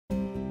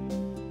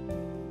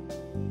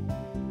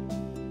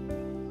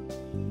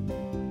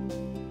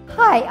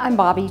Hi, I'm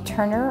Bobby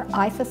Turner.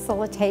 I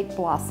facilitate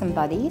Blossom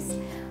Buddies.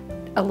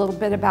 A little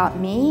bit about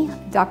me.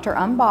 Dr.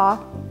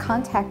 Umbach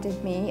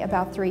contacted me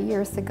about 3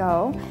 years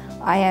ago.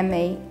 I am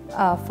a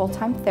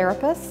full-time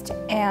therapist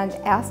and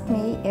asked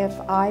me if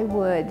I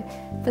would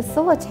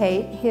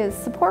facilitate his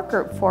support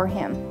group for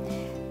him.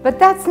 But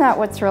that's not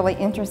what's really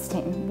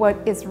interesting. What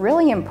is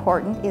really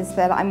important is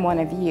that I'm one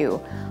of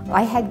you.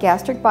 I had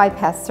gastric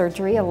bypass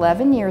surgery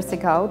 11 years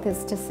ago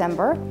this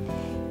December.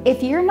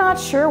 If you're not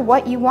sure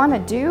what you want to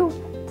do,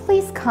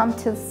 please come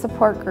to the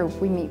support group.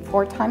 We meet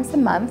 4 times a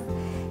month.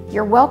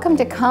 You're welcome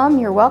to come.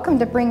 You're welcome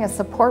to bring a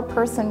support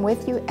person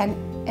with you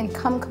and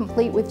come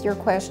complete with your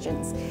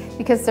questions,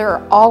 because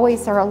there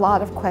always are a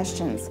lot of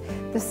questions.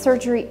 The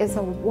surgery is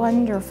a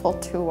wonderful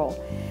tool.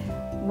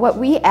 What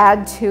we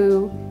add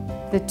to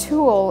the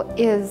tool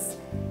is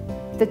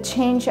the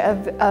change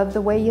of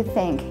the way you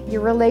think,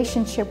 your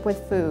relationship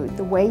with food,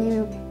 the way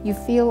you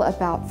feel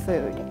about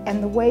food,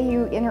 and the way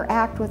you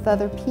interact with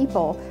other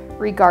people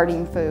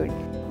regarding food.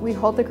 We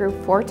hold the group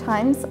 4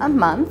 times a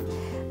month.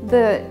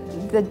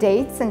 The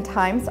dates and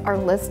times are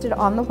listed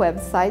on the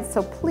website,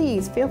 so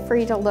please feel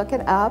free to look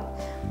it up.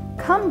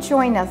 Come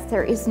join us.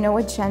 There is no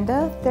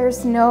agenda.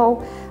 There's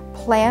no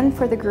plan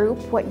for the group.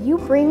 What you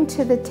bring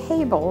to the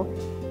table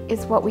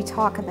is what we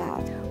talk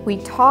about. We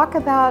talk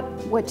about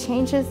what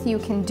changes you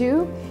can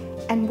do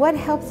and what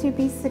helps you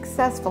be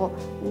successful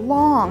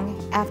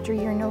long after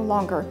you're no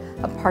longer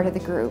a part of the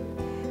group.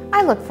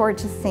 I look forward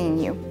to seeing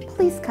you.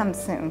 Please come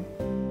soon.